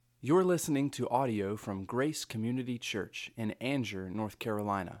You're listening to audio from Grace Community Church in Anger, North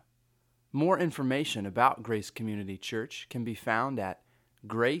Carolina. More information about Grace Community Church can be found at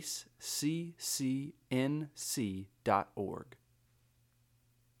graceccnc.org.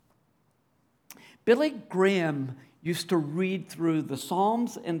 Billy Graham used to read through the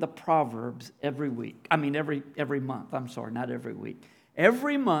Psalms and the Proverbs every month. I'm sorry, not every week.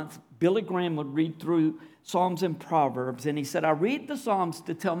 Every month, Billy Graham would read through Psalms and Proverbs, and he said, I read the Psalms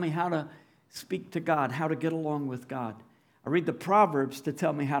to tell me how to speak to God, how to get along with God. I read the Proverbs to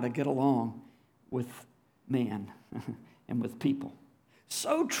tell me how to get along with man and with people.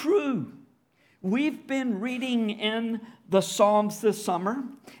 So true. We've been reading in the Psalms this summer,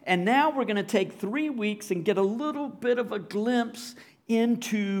 and now we're going to take 3 weeks and get a little bit of a glimpse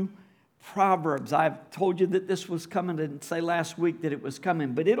into Proverbs. I've told you that this was coming. I didn't say last week that it was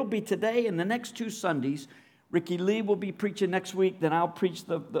coming, but it'll be today and the next 2 Sundays. Ricky Lee will be preaching next week, then I'll preach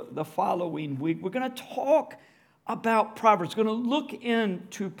the following week. We're going to talk about Proverbs. We're going to look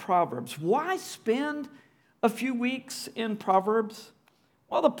into Proverbs. Why spend a few weeks in Proverbs?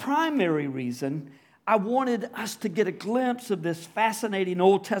 Well, the primary reason I wanted us to get a glimpse of this fascinating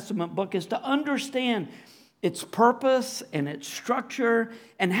Old Testament book is to understand its purpose and its structure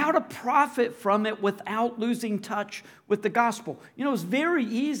and how to profit from it without losing touch with the gospel. You know, it's very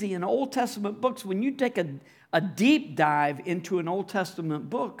easy in Old Testament books when you take a deep dive into an Old Testament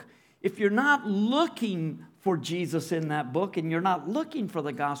book. If you're not looking for Jesus in that book and you're not looking for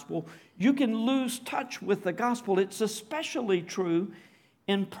the gospel, you can lose touch with the gospel. It's especially true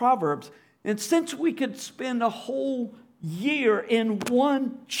in Proverbs. And since we could spend a whole year in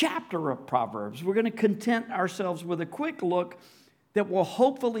one chapter of Proverbs, we're going to content ourselves with a quick look that will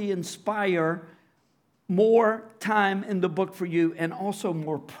hopefully inspire more time in the book for you and also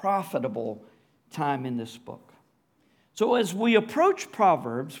more profitable time in this book. So as we approach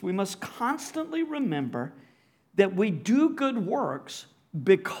Proverbs, we must constantly remember that we do good works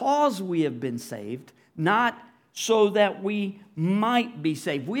because we have been saved, not so that we might be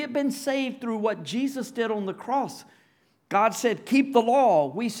saved. We have been saved through what Jesus did on the cross. God said, keep the law.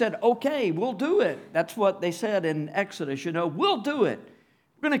 We said, okay, we'll do it. That's what they said in Exodus, we'll do it.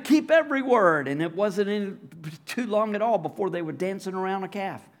 We're going to keep every word. And it wasn't too long at all before they were dancing around a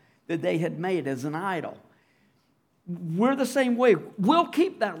calf that they had made as an idol. We're the same way. We'll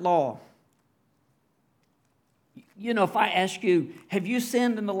keep that law. If I ask you, have you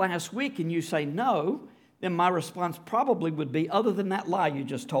sinned in the last week? And you say no, then my response probably would be, other than that lie you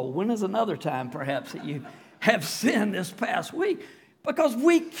just told, when is another time perhaps that you have sinned this past week? Because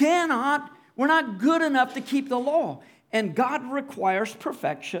we're not good enough to keep the law. And God requires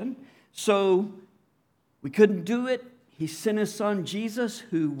perfection. So we couldn't do it. He sent his son Jesus,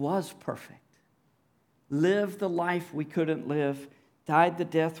 who was perfect, lived the life we couldn't live, died the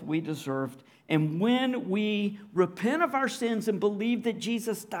death we deserved. And when we repent of our sins and believe that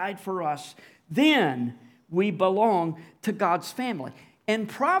Jesus died for us, then we belong to God's family. And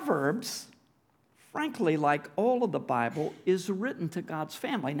Proverbs, frankly, like all of the Bible, is written to God's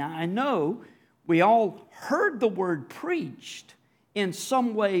family. Now, I know we all heard the word preached in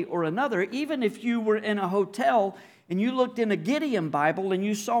some way or another, even if you were in a hotel and you looked in a Gideon Bible and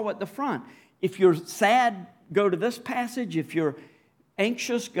you saw at the front. If you're sad, go to this passage. If you're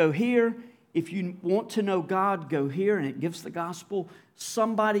anxious, go here. If you want to know God, go here, and it gives the gospel.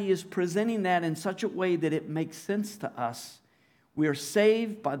 Somebody is presenting that in such a way that it makes sense to us. We are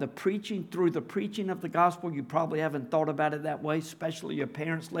saved by through the preaching of the gospel. You probably haven't thought about it that way, especially your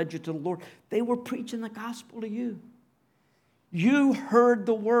parents led you to the Lord. They were preaching the gospel to you. You heard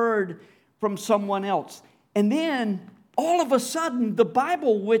the word from someone else. And then, all of a sudden, the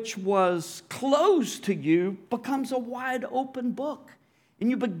Bible, which was closed to you, becomes a wide open book. And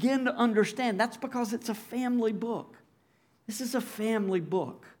you begin to understand. That's because it's a family book. This is a family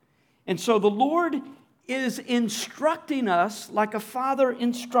book. And so the Lord is instructing us like a father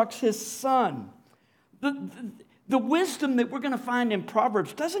instructs his son. The wisdom that we're going to find in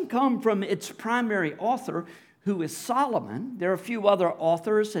Proverbs doesn't come from its primary author, who is Solomon. There are a few other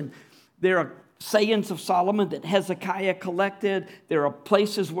authors, and there are sayings of Solomon that Hezekiah collected. There are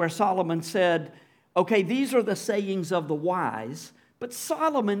places where Solomon said, okay, these are the sayings of the wise. But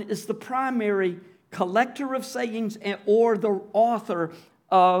Solomon is the primary collector of sayings or the author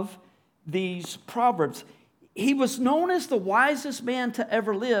of these Proverbs. He was known as the wisest man to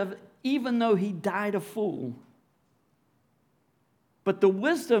ever live, even though he died a fool. But the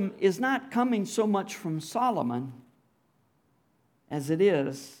wisdom is not coming so much from Solomon as it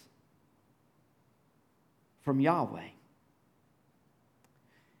is from Yahweh.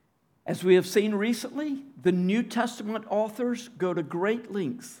 As we have seen recently, the New Testament authors go to great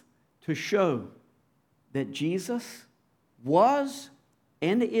lengths to show that Jesus was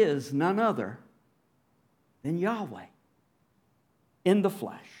and is none other than Yahweh in the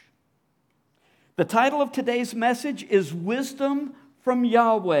flesh. The title of today's message is Wisdom from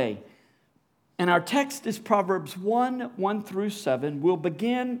Yahweh. And our text is Proverbs 1 through 7. We'll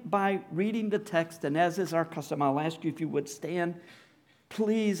begin by reading the text, and as is our custom, I'll ask you if you would stand,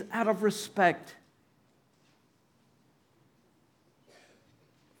 please, out of respect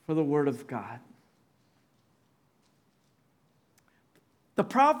for the Word of God. The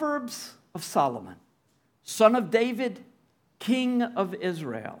Proverbs of Solomon, son of David, king of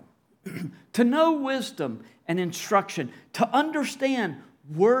Israel. To know wisdom and instruction, to understand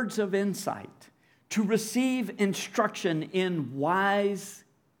words of insight, to receive instruction in wise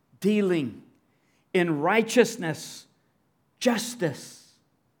dealing, in righteousness, justice,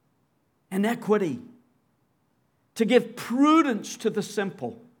 and equity, to give prudence to the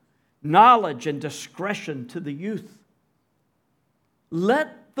simple, knowledge and discretion to the youth.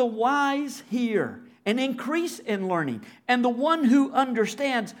 Let the wise hear and increase in learning, and the one who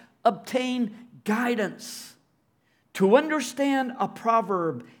understands obtain guidance. To understand a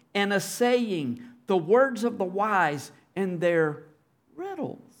proverb and a saying, the words of the wise and their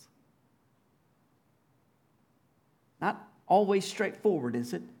riddles. Not always straightforward,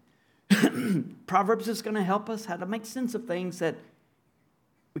 is it? Proverbs is going to help us how to make sense of things that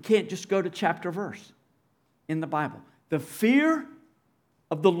we can't just go to chapter verse in the Bible. The fear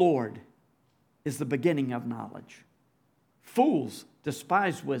of the Lord is the beginning of knowledge. Fools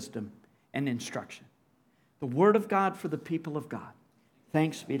despise wisdom and instruction. The word of God for the people of God.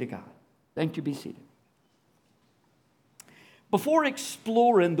 Thanks be to God. Thank you. Be seated. Before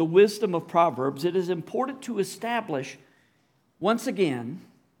exploring the wisdom of Proverbs, it is important to establish once again,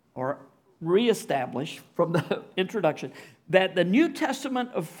 or reestablish from the introduction, that the New Testament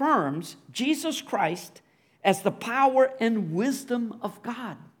affirms Jesus Christ as the power and wisdom of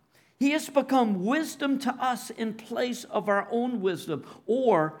God. He has become wisdom to us in place of our own wisdom,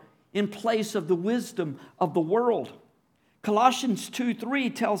 or in place of the wisdom of the world. Colossians 2:3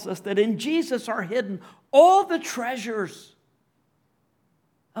 tells us that in Jesus are hidden all the treasures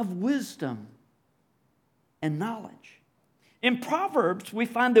of wisdom and knowledge. In Proverbs, we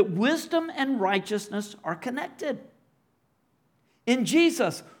find that wisdom and righteousness are connected. In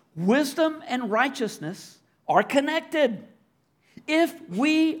Jesus, wisdom and righteousness are connected. If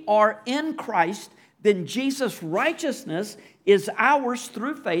we are in Christ, then Jesus' righteousness is ours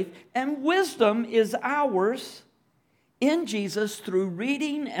through faith, and wisdom is ours in Jesus through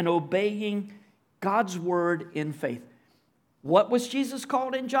reading and obeying God's word in faith. What was Jesus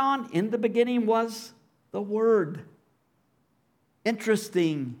called in John? In the beginning was the Word.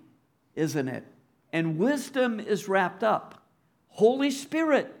 Interesting, isn't it? And wisdom is wrapped up. Holy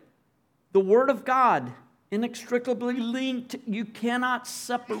Spirit, the Word of God, inextricably linked. You cannot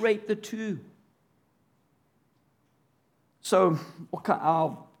separate the two. So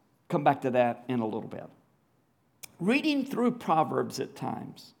I'll come back to that in a little bit. Reading through Proverbs at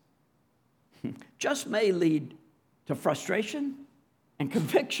times just may lead to frustration and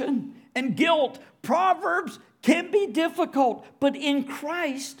conviction and guilt. Proverbs can be difficult, but in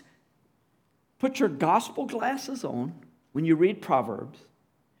Christ, put your gospel glasses on when you read Proverbs.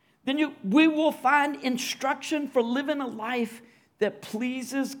 Then we will find instruction for living a life that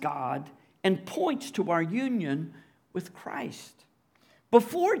pleases God and points to our union with Christ.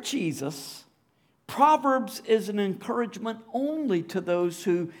 Before Jesus, Proverbs is an encouragement only to those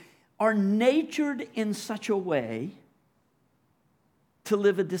who are natured in such a way to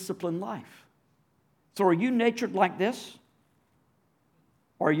live a disciplined life. So are you natured like this?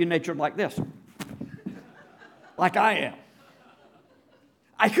 Or are you natured like this? Like I am.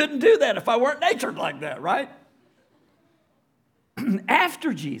 I couldn't do that if I weren't natured like that, right?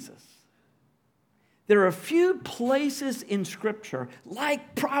 After Jesus, there are a few places in Scripture,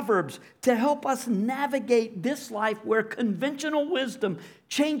 like Proverbs, to help us navigate this life where conventional wisdom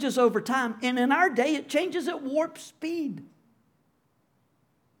changes over time. And in our day, it changes at warp speed.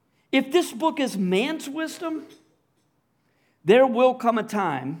 If this book is man's wisdom, there will come a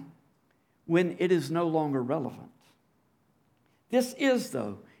time when it is no longer relevant. This is,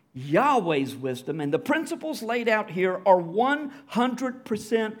 though, Yahweh's wisdom, and the principles laid out here are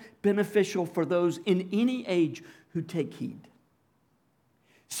 100% beneficial for those in any age who take heed.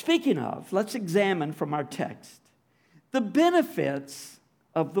 Speaking of, let's examine from our text the benefits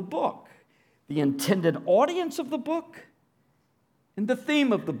of the book, the intended audience of the book, and the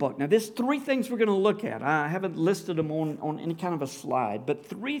theme of the book. Now, there's three things we're going to look at. I haven't listed them on any kind of a slide, but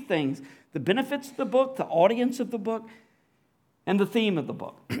three things: the benefits of the book, the audience of the book, and the theme of the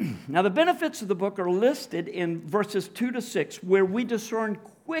book. Now, the benefits of the book are listed in verses 2 to 6, where we discern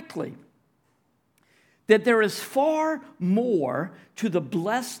quickly that there is far more to the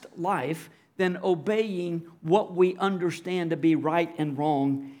blessed life than obeying what we understand to be right and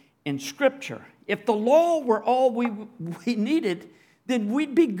wrong in Scripture. If the law were all we needed, then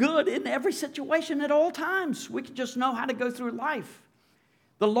we'd be good in every situation at all times. We could just know how to go through life.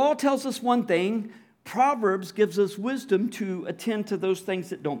 The law tells us one thing. Proverbs gives us wisdom to attend to those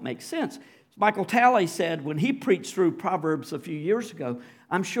things that don't make sense. Michael Talley said when he preached through Proverbs a few years ago,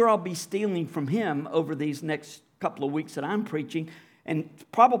 I'm sure I'll be stealing from him over these next couple of weeks that I'm preaching, and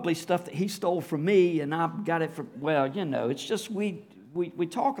probably stuff that he stole from me, and I've got it from, well, you know, it's just we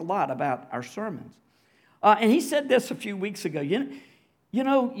talk a lot about our sermons. And he said this a few weeks ago. You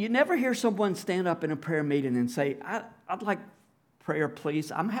know, you never hear someone stand up in a prayer meeting and say, I'd like prayer,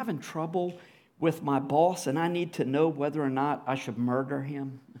 please. I'm having trouble with my boss, and I need to know whether or not I should murder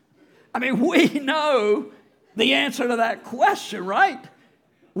him. I mean, we know the answer to that question, right?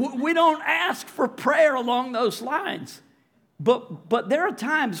 We don't ask for prayer along those lines. But there are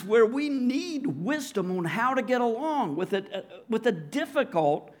times where we need wisdom on how to get along with a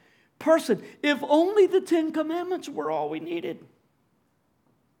difficult person. If only the Ten Commandments were all we needed.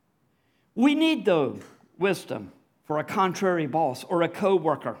 We need, though, wisdom for a contrary boss or a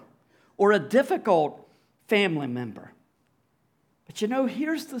coworker or a difficult family member. But you know,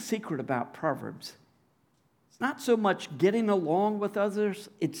 here's the secret about Proverbs. It's not so much getting along with others,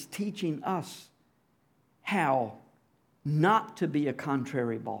 it's teaching us how not to be a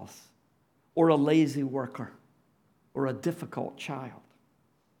contrary boss or a lazy worker or a difficult child.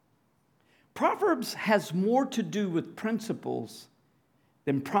 Proverbs has more to do with principles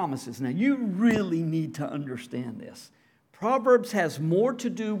than promises. Now, you really need to understand this. Proverbs has more to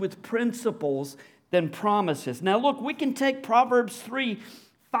do with principles than promises. Now, look, we can take Proverbs 3,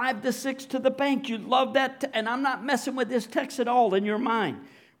 5 to 6 to the bank. You love that, and I'm not messing with this text at all in your mind.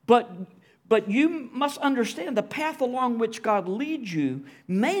 But you must understand the path along which God leads you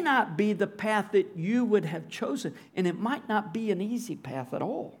may not be the path that you would have chosen, and it might not be an easy path at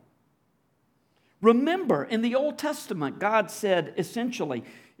all. Remember, in the Old Testament, God said essentially,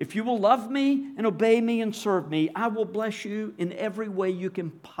 if you will love me and obey me and serve me, I will bless you in every way you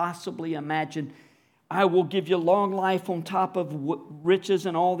can possibly imagine. I will give you long life on top of riches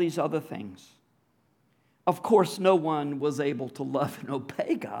and all these other things. Of course, no one was able to love and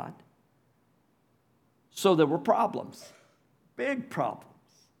obey God. So there were problems, big problems.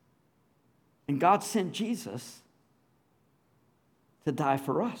 And God sent Jesus to die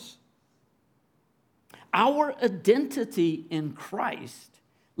for us. Our identity in Christ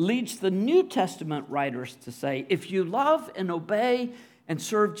leads the New Testament writers to say, if you love and obey and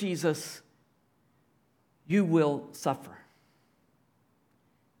serve Jesus, you will suffer.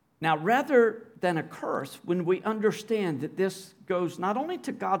 Now, rather than a curse, when we understand that this goes not only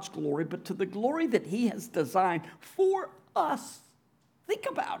to God's glory, but to the glory that He has designed for us, think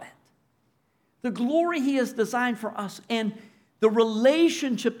about it. The glory He has designed for us and the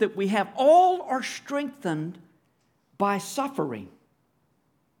relationship that we have, all are strengthened by suffering.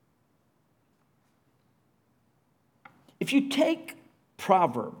 If you take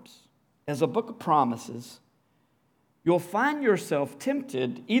Proverbs as a book of promises, you'll find yourself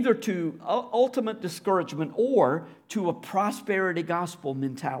tempted either to ultimate discouragement or to a prosperity gospel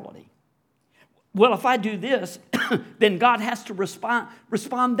mentality. Well, if I do this, then God has to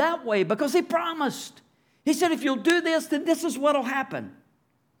respond that way because He promised. He said, if you'll do this, then this is what will happen.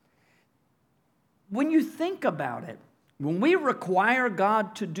 When you think about it, when we require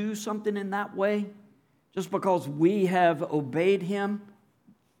God to do something in that way, just because we have obeyed Him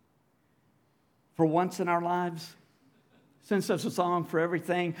for once in our lives, since there's a song for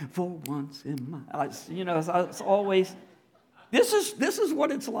everything, for once in my life, you know, it's always, this is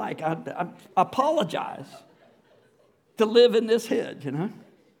what it's like. I apologize to live in this head, you know.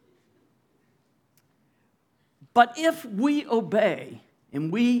 But if we obey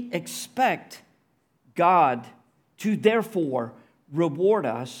and we expect God to therefore reward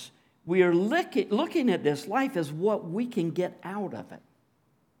us, we are looking at this life as what we can get out of it.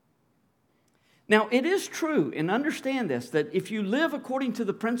 Now, it is true, and understand this, that if you live according to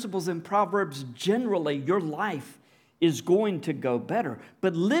the principles in Proverbs, generally your life is going to go better.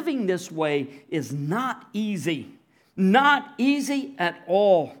 But living this way is not easy. Not easy at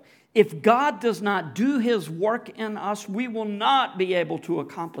all. If God does not do His work in us, we will not be able to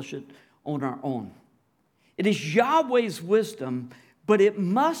accomplish it on our own. It is Yahweh's wisdom, but it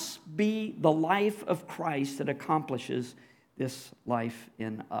must be the life of Christ that accomplishes this life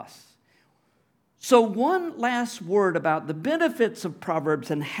in us. So one last word about the benefits of Proverbs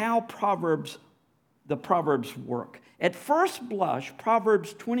and how the Proverbs work. At first blush,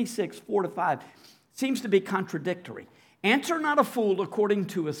 Proverbs 26, 4-5 seems to be contradictory. Answer not a fool according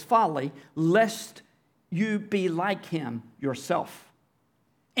to his folly, lest you be like him yourself.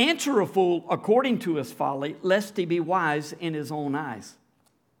 Answer a fool according to his folly, lest he be wise in his own eyes.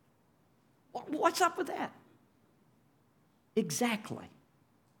 What's up with that? Exactly.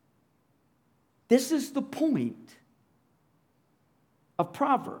 This is the point of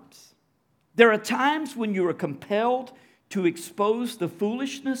Proverbs. There are times when you are compelled to expose the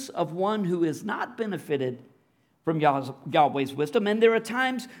foolishness of one who has not benefited from Yahweh's wisdom, and there are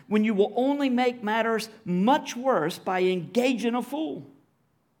times when you will only make matters much worse by engaging a fool.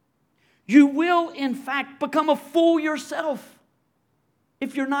 You will, in fact, become a fool yourself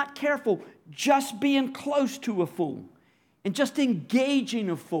if you're not careful, just being close to a fool. And just engaging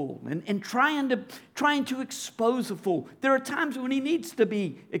a fool and trying to expose a fool. There are times when he needs to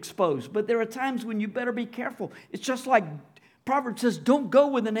be exposed, but there are times when you better be careful. It's just like Proverbs says, don't go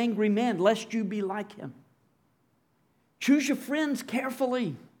with an angry man lest you be like him. Choose your friends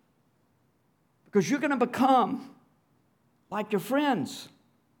carefully because you're going to become like your friends.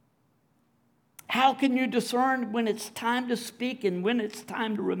 How can you discern when it's time to speak and when it's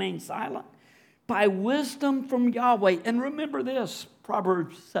time to remain silent? By wisdom from Yahweh. And remember this,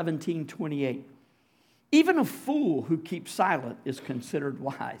 Proverbs 17:28. Even a fool who keeps silent is considered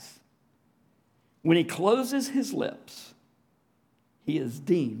wise. When he closes his lips, he is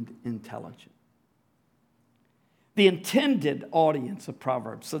deemed intelligent. The intended audience of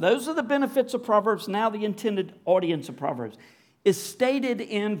Proverbs. So those are the benefits of Proverbs. Now the intended audience of Proverbs is stated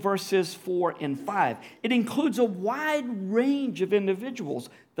in verses 4 and 5. It includes a wide range of individuals.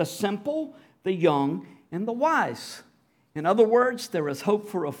 The simple, the young, and the wise. In other words, there is hope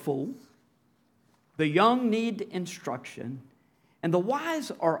for a fool. The young need instruction. And the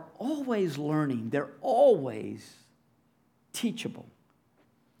wise are always learning. They're always teachable.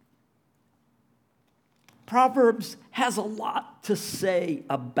 Proverbs has a lot to say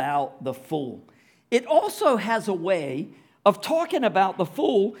about the fool. It also has a way of talking about the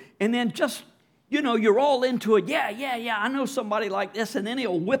fool and then just you're all into it. Yeah, I know somebody like this. And then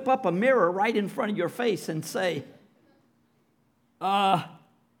he'll whip up a mirror right in front of your face and say, better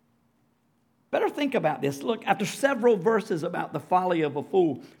think about this. Look, after several verses about the folly of a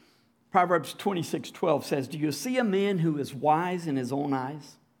fool, Proverbs 26:12 says, do you see a man who is wise in his own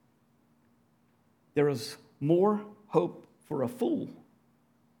eyes? There is more hope for a fool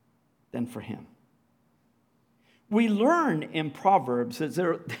than for him. We learn in Proverbs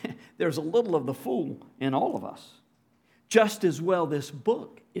that there's a little of the fool in all of us. Just as well this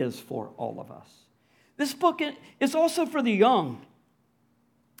book is for all of us. This book is also for the young.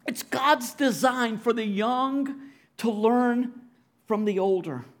 It's God's design for the young to learn from the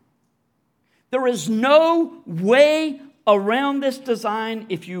older. There is no way around this design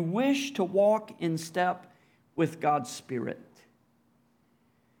if you wish to walk in step with God's Spirit.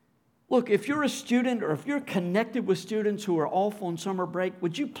 Look, if you're a student or if you're connected with students who are off on summer break,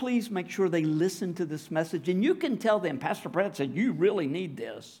 would you please make sure they listen to this message? And you can tell them, Pastor Brad said, you really need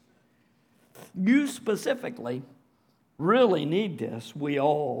this. You specifically really need this. We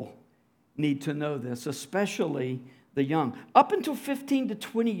all need to know this, especially the young. Up until 15 to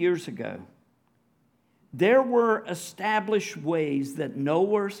 20 years ago, there were established ways that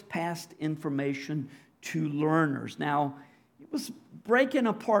knowers passed information to learners. Now, it was breaking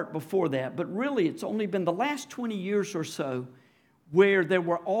apart before that, but really it's only been the last 20 years or so where there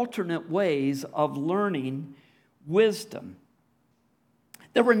were alternate ways of learning wisdom.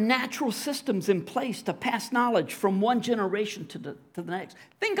 There were natural systems in place to pass knowledge from one generation to the next.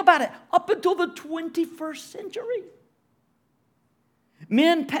 Think about it, up until the 21st century.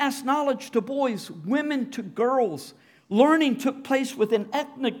 Men passed knowledge to boys, women to girls. Learning took place within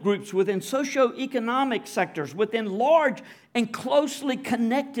ethnic groups, within socioeconomic sectors, within large and closely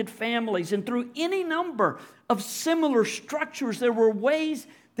connected families. And through any number of similar structures, there were ways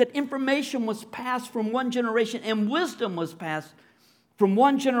that information was passed from one generation and wisdom was passed from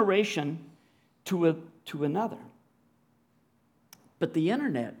one generation to another. But the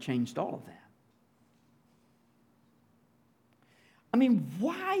internet changed all of that. I mean,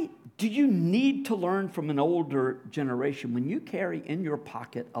 why do you need to learn from an older generation when you carry in your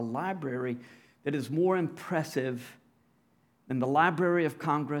pocket a library that is more impressive than the Library of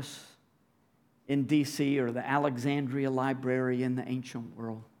Congress in D.C. or the Alexandria Library in the ancient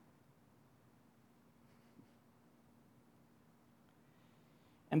world?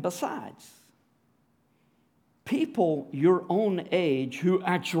 And besides, people your own age who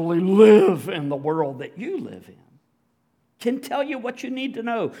actually live in the world that you live in can tell you what you need to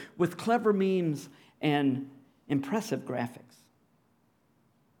know with clever memes and impressive graphics.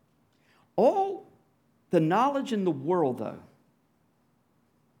 All the knowledge in the world, though,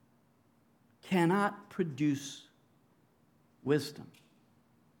 cannot produce wisdom.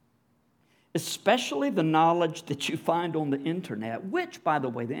 Especially the knowledge that you find on the internet, which, by the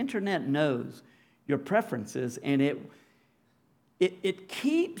way, the internet knows your preferences, and it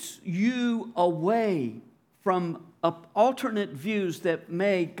keeps you away from alternate views that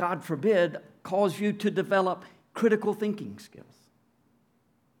may, God forbid, cause you to develop critical thinking skills.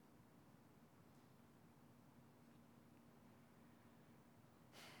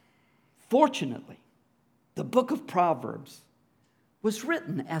 Fortunately, the book of Proverbs was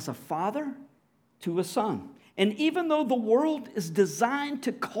written as a father to a son. And even though the world is designed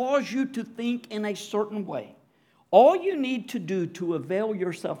to cause you to think in a certain way, all you need to do to avail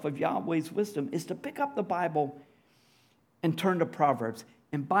yourself of Yahweh's wisdom is to pick up the Bible and turn to Proverbs.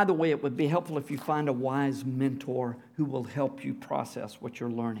 And by the way, it would be helpful if you find a wise mentor who will help you process what you're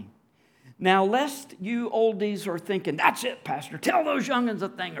learning. Now, lest you oldies are thinking, that's it, Pastor, tell those youngins a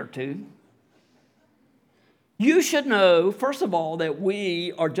thing or two. You should know, first of all, that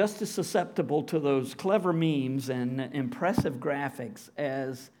we are just as susceptible to those clever memes and impressive graphics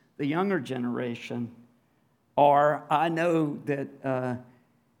as the younger generation are. I know that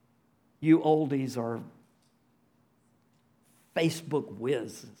you oldies are Facebook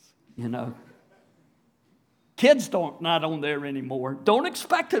whizzes, you know. Kids not on there anymore. Don't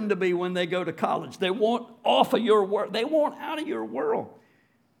expect them to be when they go to college. They want off of your world. They want out of your world.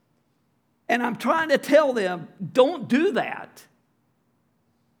 And I'm trying to tell them, don't do that.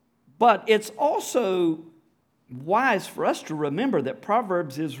 But it's also wise for us to remember that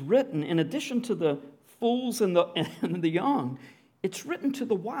Proverbs is written, in addition to the fools and the young, it's written to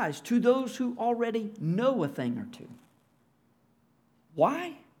the wise, to those who already know a thing or two.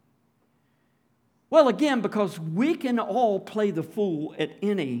 Why? Well, again, because we can all play the fool at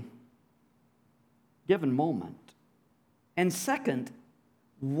any given moment. And second,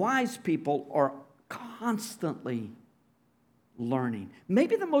 wise people are constantly learning.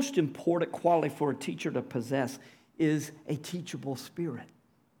 Maybe the most important quality for a teacher to possess is a teachable spirit.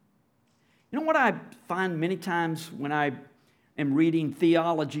 You know what I find many times when I am reading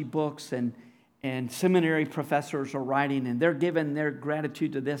theology books and seminary professors are writing and they're giving their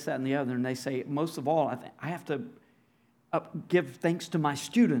gratitude to this, that, and the other, and they say, most of all, I have to give thanks to my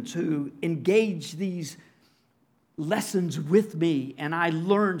students who engage these lessons with me, and I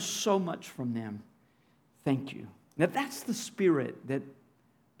learned so much from them. Thank you. Now, that's the spirit that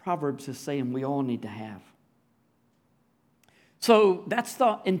Proverbs is saying we all need to have. So that's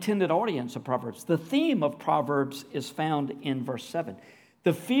the intended audience of Proverbs. The theme of Proverbs is found in verse 7.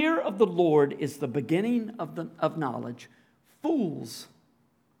 The fear of the Lord is the beginning of knowledge. Fools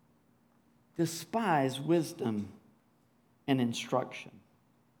despise wisdom and instruction.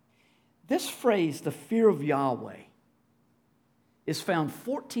 This phrase, the fear of Yahweh, is found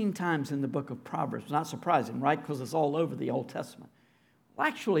 14 times in the book of Proverbs. Not surprising, right? Because it's all over the Old Testament. Well,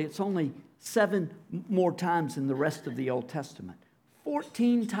 actually, it's only 7 more times in the rest of the Old Testament.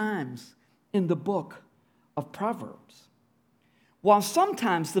 14 times in the book of Proverbs. While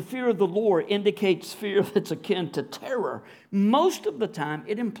sometimes the fear of the Lord indicates fear that's akin to terror, most of the time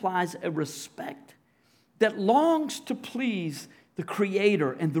it implies a respect that longs to please the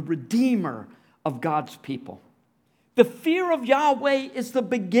Creator and the Redeemer of God's people. The fear of Yahweh is the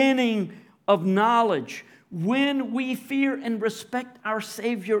beginning of knowledge. When we fear and respect our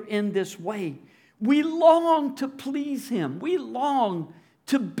Savior in this way, we long to please Him. We long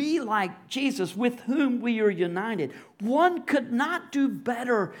to be like Jesus, with whom we are united. One could not do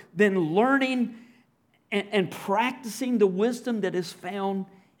better than learning and practicing the wisdom that is found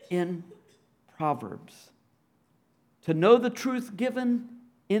in Proverbs. To know the truth given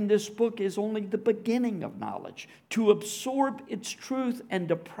in this book is only the beginning of knowledge. To absorb its truth and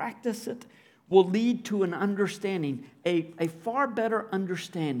to practice it will lead to an understanding, a far better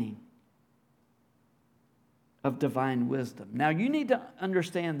understanding of divine wisdom. Now, you need to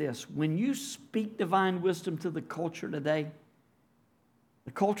understand this. When you speak divine wisdom to the culture today,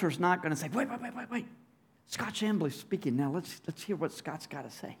 the culture is not going to say, wait. Scott Chambly's speaking now. Let's hear what Scott's got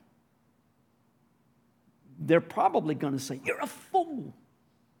to say. They're probably going to say, you're a fool.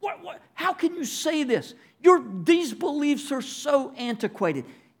 What? How can you say this? These beliefs are so antiquated.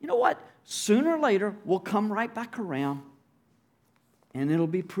 You know what? Sooner or later, we'll come right back around, and it'll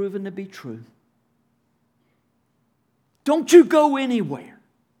be proven to be true. Don't you go anywhere.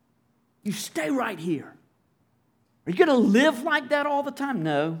 You stay right here. Are you going to live like that all the time?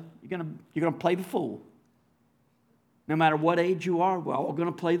 No. You're going to play the fool. No matter what age you are, we're all going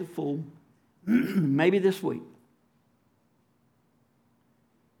to play the fool. Maybe this week.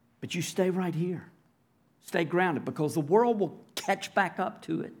 But you stay right here. Stay grounded, because the world will catch back up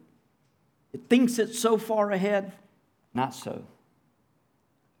to it. It thinks it's so far ahead. Not so.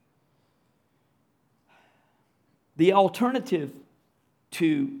 The alternative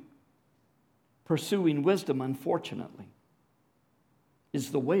to pursuing wisdom, unfortunately,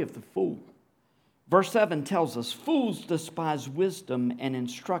 is the way of the fool. Verse 7 tells us, fools despise wisdom and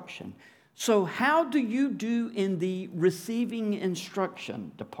instruction. So how do you do in the receiving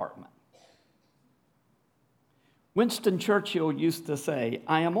instruction department? Winston Churchill used to say,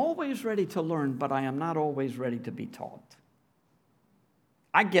 I am always ready to learn, but I am not always ready to be taught.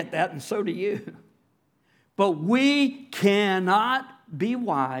 I get that, and so do you. But we cannot be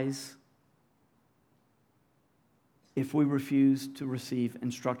wise if we refuse to receive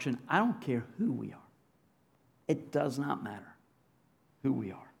instruction. I don't care who we are. It does not matter who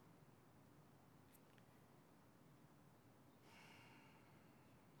we are.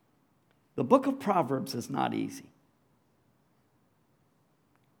 The book of Proverbs is not easy,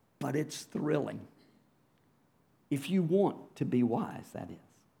 but it's thrilling. If you want to be wise, that is.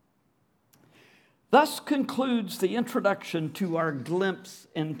 Thus concludes the introduction to our glimpse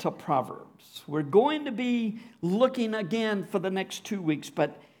into Proverbs. We're going to be looking again for the next 2 weeks,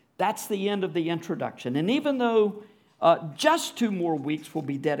 but that's the end of the introduction. And even though just 2 more weeks will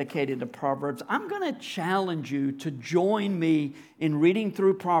be dedicated to Proverbs, I'm going to challenge you to join me in reading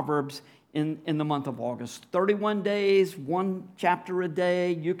through Proverbs in the month of August. 31 days, 1 chapter a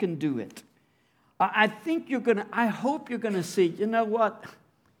day, you can do it. I hope you're going to see, you know what?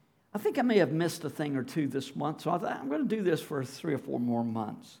 I think I may have missed a thing or two this month, so I'm going to do this for 3 or 4 more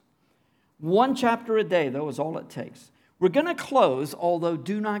months. 1 chapter a day, though, is all it takes. We're going to close, although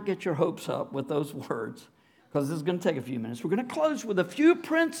do not get your hopes up with those words, because this is going to take a few minutes. We're going to close with a few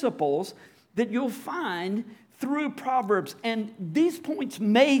principles that you'll find through Proverbs. And these points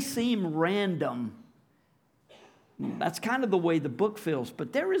may seem random. That's kind of the way the book feels.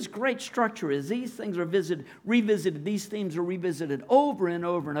 But there is great structure as these things are revisited. These themes are revisited over and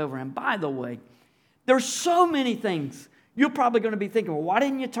over and over. And by the way, there's so many things. You're probably going to be thinking, well, why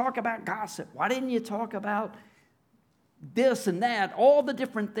didn't you talk about gossip? Why didn't you talk about this and that? All the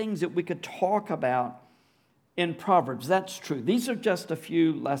different things that we could talk about in Proverbs. That's true. These are just a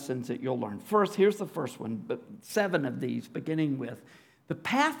few lessons that you'll learn. First, here's the first one, but 7 of these, beginning with the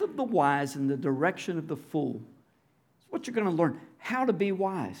path of the wise and the direction of the fool. What you're going to learn, how to be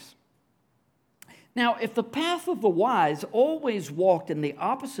wise. Now, if the path of the wise always walked in the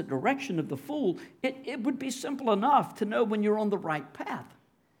opposite direction of the fool, it would be simple enough to know when you're on the right path.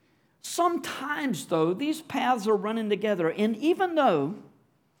 Sometimes, though, these paths are running together, and even though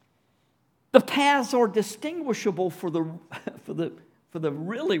the paths are distinguishable for the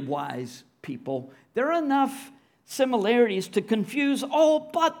really wise people, there are enough similarities to confuse all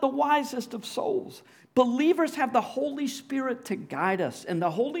but the wisest of souls. Believers have the Holy Spirit to guide us, and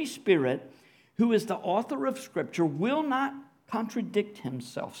the Holy Spirit, who is the author of Scripture, will not contradict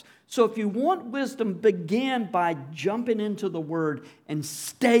himself. So if you want wisdom, begin by jumping into the Word and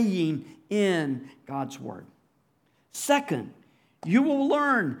staying in God's Word. Second, you will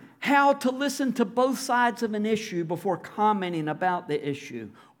learn how to listen to both sides of an issue before commenting about the issue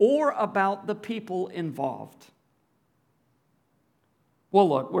or about the people involved. Well,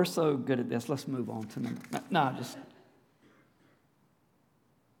 look, we're so good at this. Let's move on to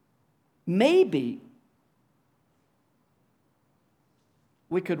maybe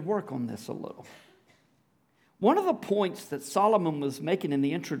we could work on this a little. One of the points that Solomon was making in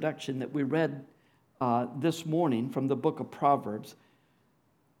the introduction that we read this morning from the book of Proverbs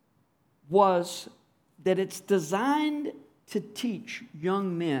was that it's designed to teach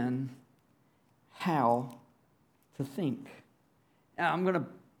young men how to think. Now, I'm going to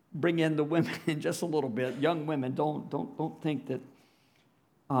bring in the women in just a little bit. Young women, don't think that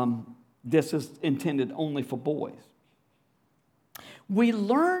this is intended only for boys. We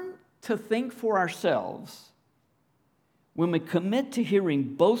learn to think for ourselves when we commit to hearing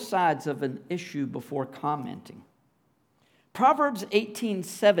both sides of an issue before commenting. Proverbs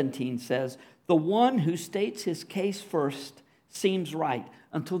 18:17 says, "The one who states his case first seems right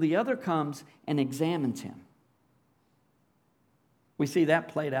until the other comes and examines him." We see that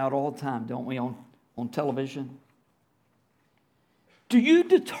played out all the time, don't we, on television? Do you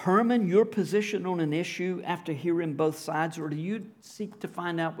determine your position on an issue after hearing both sides, or do you seek to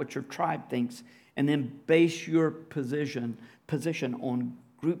find out what your tribe thinks and then base your position on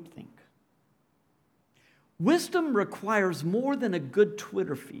groupthink? Wisdom requires more than a good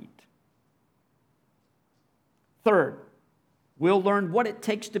Twitter feed. Third, we'll learn what it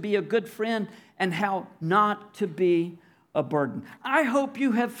takes to be a good friend and how not to be a burden. I hope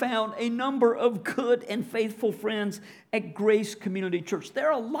you have found a number of good and faithful friends at Grace Community Church. There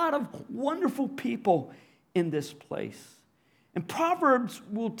are a lot of wonderful people in this place. And Proverbs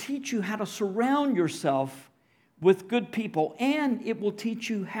will teach you how to surround yourself with good people, and it will teach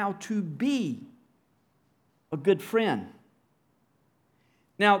you how to be a good friend.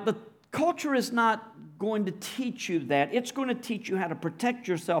 Now, the culture is not going to teach you that. It's going to teach you how to protect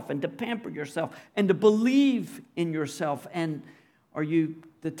yourself and to pamper yourself and to believe in yourself. And are you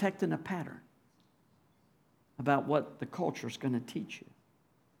detecting a pattern about what the culture is going to teach you?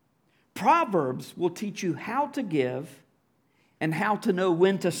 Proverbs will teach you how to give and how to know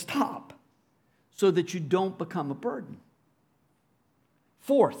when to stop so that you don't become a burden.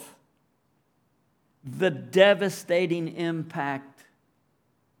 Fourth, the devastating impact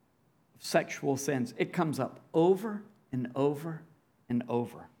of sexual sins. It comes up over and over and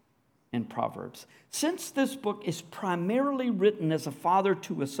over in Proverbs. Since this book is primarily written as a father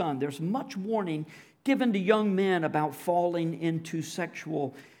to a son, there's much warning given to young men about falling into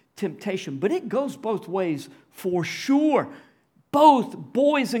sexual temptation. But it goes both ways for sure. Both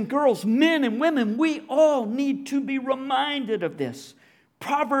boys and girls, men and women, we all need to be reminded of this.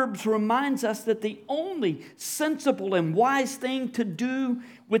 Proverbs reminds us that the only sensible and wise thing to do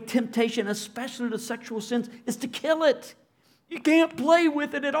with temptation, especially the sexual sins, is to kill it. You can't play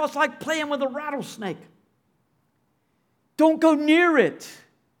with it at all. It's like playing with a rattlesnake. Don't go near it.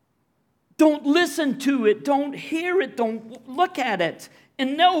 Don't listen to it. Don't hear it. Don't look at it.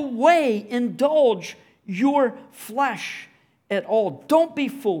 In no way indulge your flesh at all. Don't be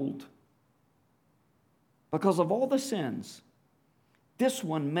fooled. Because of all the sins, this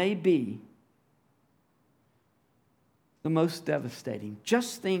one may be the most devastating.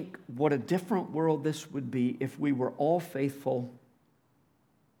 Just think what a different world this would be if we were all faithful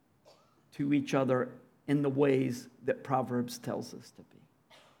to each other in the ways that Proverbs tells us to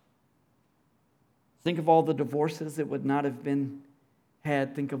be. Think of all the divorces that would not have been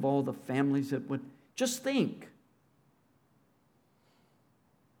had. Think of all the families that would. Just think.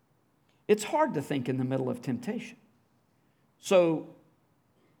 It's hard to think in the middle of temptation. So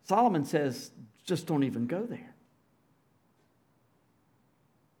Solomon says, just don't even go there.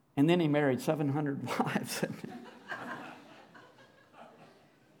 And then he married 700 wives.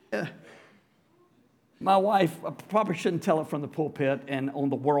 My wife, I probably shouldn't tell it from the pulpit and on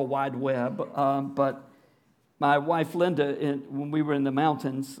the World Wide Web, but my wife Linda, when we were in the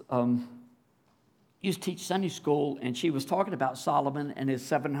mountains, used to teach Sunday school, and she was talking about Solomon and his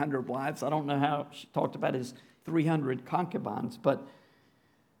 700 wives. I don't know how she talked about his 300 concubines, but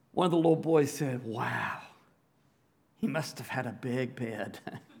one of the little boys said, wow, he must have had a big bed.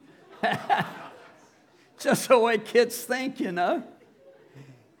 Just the way kids think, you know.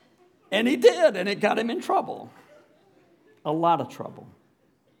 And he did, and it got him in trouble. A lot of trouble.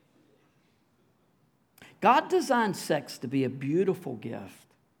 God designed sex to be a beautiful gift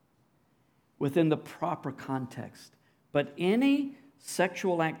within the proper context. But any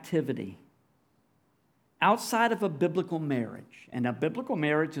sexual activity outside of a biblical marriage, and a biblical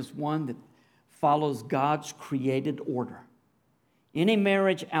marriage is one that follows God's created order. Any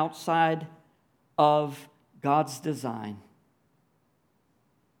marriage outside of God's design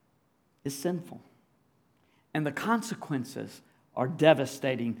is sinful. And the consequences are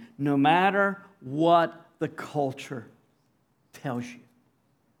devastating no matter what the culture tells you.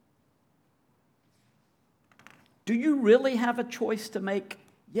 Do you really have a choice to make?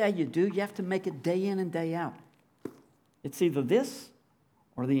 Yeah, you do. You have to make it day in and day out. It's either this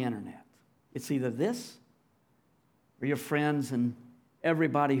or the internet. It's either this or your friends and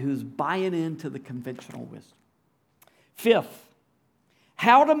everybody who's buying into the conventional wisdom. Fifth,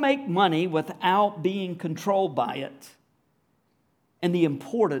 how to make money without being controlled by it and the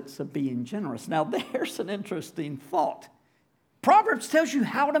importance of being generous. Now, there's an interesting thought. Proverbs tells you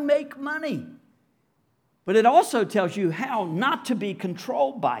how to make money. But it also tells you how not to be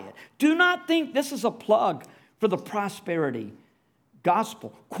controlled by it. Do not think this is a plug for the prosperity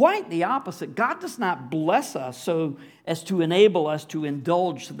gospel. Quite the opposite. God does not bless us so as to enable us to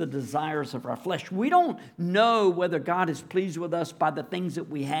indulge the desires of our flesh. We don't know whether God is pleased with us by the things that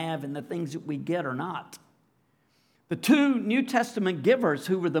we have and the things that we get or not. The two New Testament givers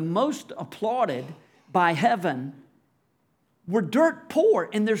who were the most applauded by heaven were dirt poor,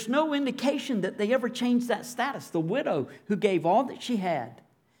 and there's no indication that they ever changed that status. The widow who gave all that she had,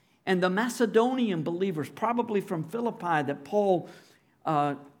 and the Macedonian believers, probably from Philippi, that Paul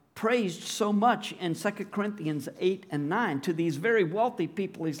praised so much in 2 Corinthians 8 and 9 to these very wealthy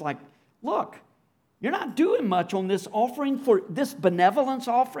people. He's like, look, you're not doing much on this offering, for this benevolence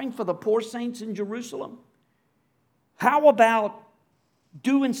offering for the poor saints in Jerusalem. How about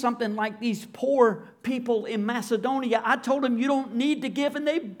doing something like these poor people in Macedonia? I told them you don't need to give, and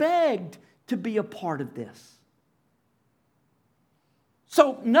they begged to be a part of this.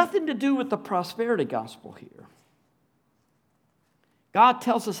 So nothing to do with the prosperity gospel here. God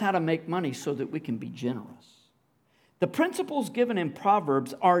tells us how to make money so that we can be generous. The principles given in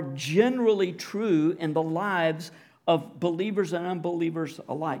Proverbs are generally true in the lives of believers and unbelievers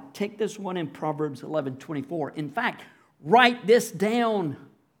alike. Take this one in Proverbs 11:24. In fact, write this down,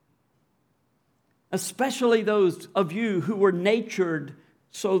 especially those of you who were natured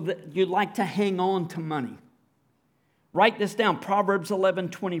so that you like to hang on to money. Write this down, Proverbs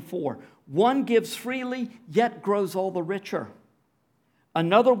 11:24. One gives freely, yet grows all the richer.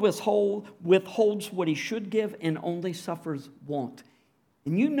 Another withholds what he should give and only suffers want.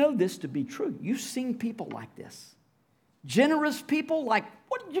 And you know this to be true. You've seen people like this. Generous people, like,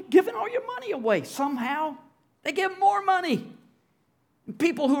 what are you giving all your money away? Somehow they give more money. And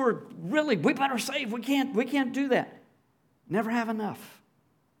people who are really, we better save. We can't do that. Never have enough.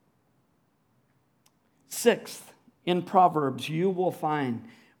 Sixth, in Proverbs, you will find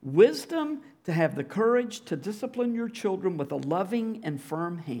wisdom to have the courage to discipline your children with a loving and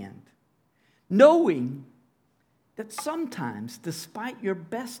firm hand, knowing that sometimes, despite your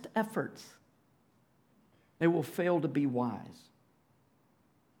best efforts, they will fail to be wise.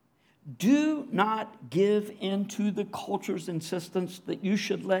 Do not give in to the culture's insistence that you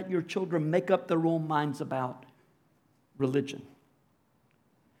should let your children make up their own minds about religion.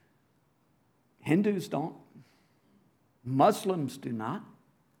 Hindus don't. Muslims do not.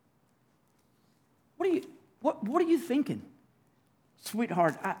 What are you thinking?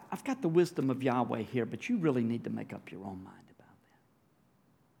 Sweetheart, I've got the wisdom of Yahweh here, but you really need to make up your own mind about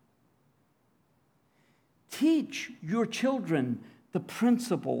that. Teach your children the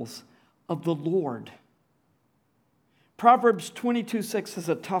principles of the Lord. Proverbs 22:6 is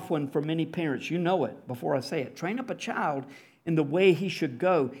a tough one for many parents. You know it before I say it. Train up a child in the way he should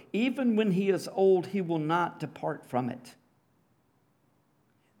go. Even when he is old, he will not depart from it.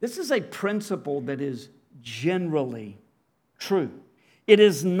 This is a principle that is generally true. It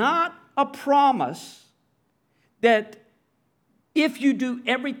is not a promise that if you do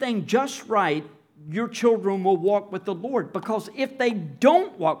everything just right, your children will walk with the Lord. Because if they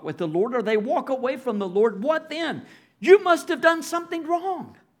don't walk with the Lord or they walk away from the Lord, what then? You must have done something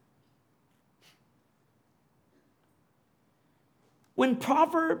wrong. When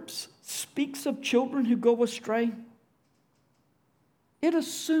Proverbs speaks of children who go astray, it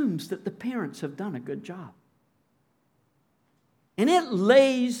assumes that the parents have done a good job. And it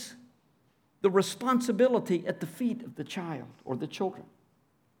lays the responsibility at the feet of the child or the children.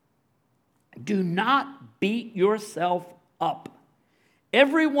 Do not beat yourself up.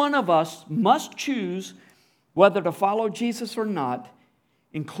 Every one of us must choose whether to follow Jesus or not,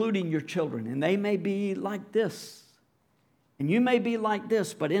 including your children. And they may be like this. And you may be like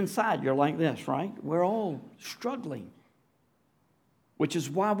this, but inside you're like this, right? We're all struggling. Which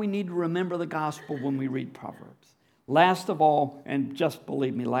is why we need to remember the gospel when we read Proverbs. Last of all, and just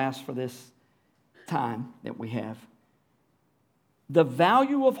believe me, last for this time that we have, the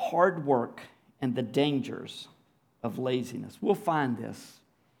value of hard work and the dangers of laziness. We'll find this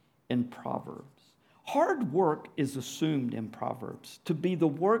in Proverbs. Hard work is assumed in Proverbs to be the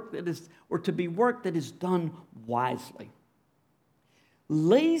work that is, or to be work that is done wisely.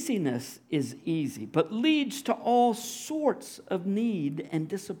 Laziness is easy, but leads to all sorts of need and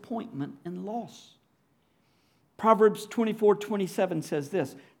disappointment and loss. Proverbs 24:27 says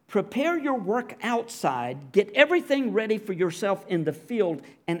this, prepare your work outside, get everything ready for yourself in the field,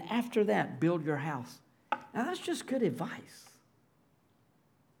 and after that, build your house. Now that's just good advice.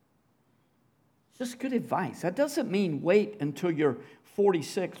 Just good advice. That doesn't mean wait until you're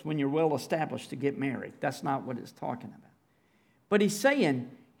 46 when you're well established to get married. That's not what it's talking about. But he's saying,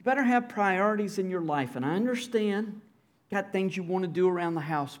 you better have priorities in your life. And I understand, got things you want to do around the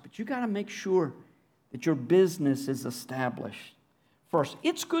house, but you got to make sure that your business is established first.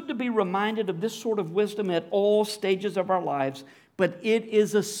 It's good to be reminded of this sort of wisdom at all stages of our lives, but it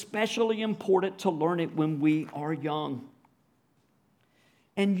is especially important to learn it when we are young.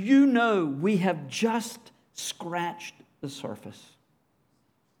 And you know we have just scratched the surface.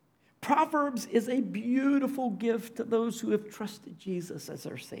 Proverbs is a beautiful gift to those who have trusted Jesus as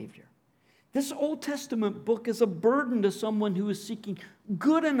their Savior. This Old Testament book is a burden to someone who is seeking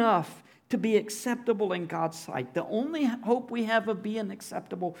good enough to be acceptable in God's sight. The only hope we have of being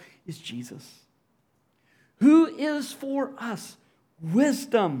acceptable is Jesus, who is for us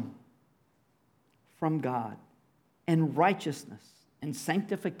wisdom from God and righteousness and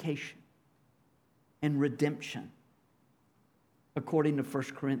sanctification and redemption, according to 1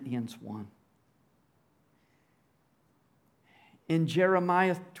 Corinthians 1. In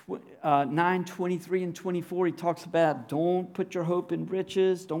Jeremiah 9, 23 and 24, he talks about don't put your hope in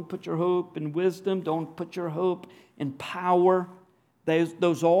riches, don't put your hope in wisdom, don't put your hope in power.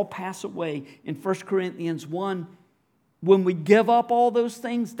 Those all pass away. In 1 Corinthians 1, when we give up all those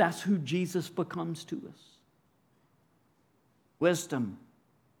things, that's who Jesus becomes to us. Wisdom,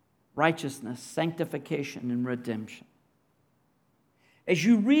 righteousness, sanctification, and redemption. As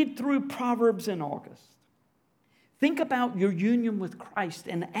you read through Proverbs in August, think about your union with Christ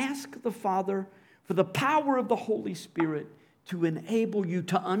and ask the Father for the power of the Holy Spirit to enable you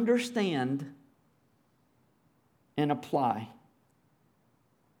to understand and apply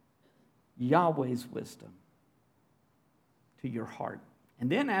Yahweh's wisdom to your heart.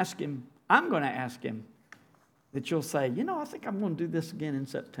 And then ask Him, I'm going to ask Him, that you'll say, I think I'm going to do this again in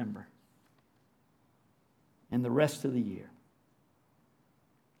September and the rest of the year.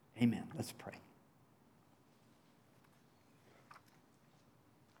 Amen. Let's pray.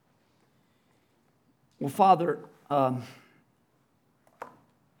 Well, Father,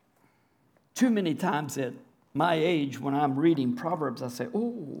 too many times at my age when I'm reading Proverbs, I say,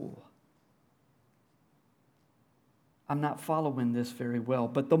 I'm not following this very well.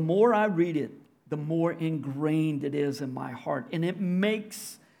 But the more I read it, the more ingrained it is in my heart. And it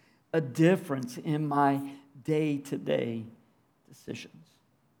makes a difference in my day-to-day decisions.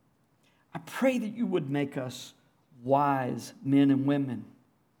 I pray that you would make us wise men and women,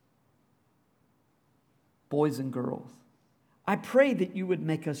 boys and girls. I pray that you would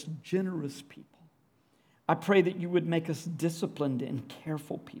make us generous people. I pray that you would make us disciplined and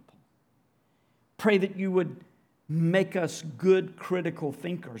careful people. Pray that you would make us good critical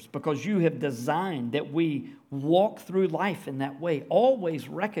thinkers, because you have designed that we walk through life in that way, always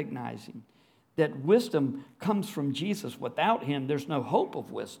recognizing that wisdom comes from Jesus. Without Him, there's no hope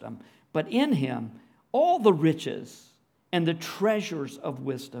of wisdom. But in Him, all the riches and the treasures of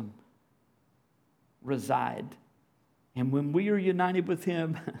wisdom reside. And when we are united with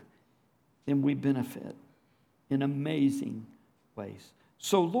Him, then we benefit in amazing ways.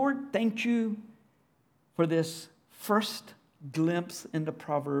 So, Lord, thank you for this first glimpse into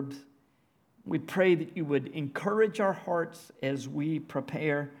Proverbs. We pray that you would encourage our hearts as we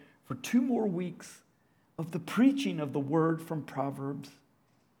prepare for 2 more weeks of the preaching of the word from Proverbs.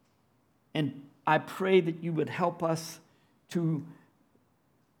 And I pray that you would help us to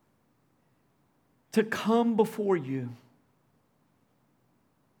come before you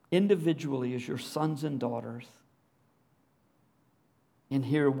individually as your sons and daughters and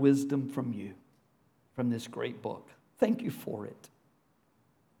hear wisdom from you, from this great book. Thank you for it.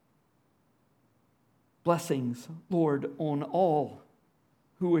 Blessings, Lord, on all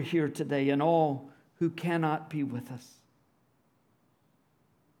who are here today and all who cannot be with us.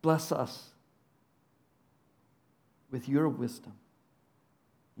 Bless us with your wisdom.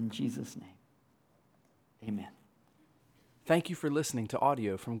 In Jesus' name, amen. Thank you for listening to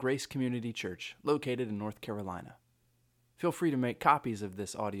audio from Grace Community Church, located in North Carolina. Feel free to make copies of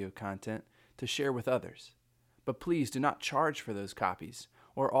this audio content to share with others, but please do not charge for those copies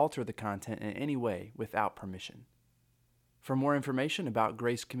or alter the content in any way without permission. For more information about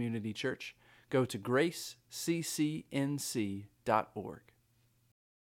Grace Community Church, go to graceccnc.org.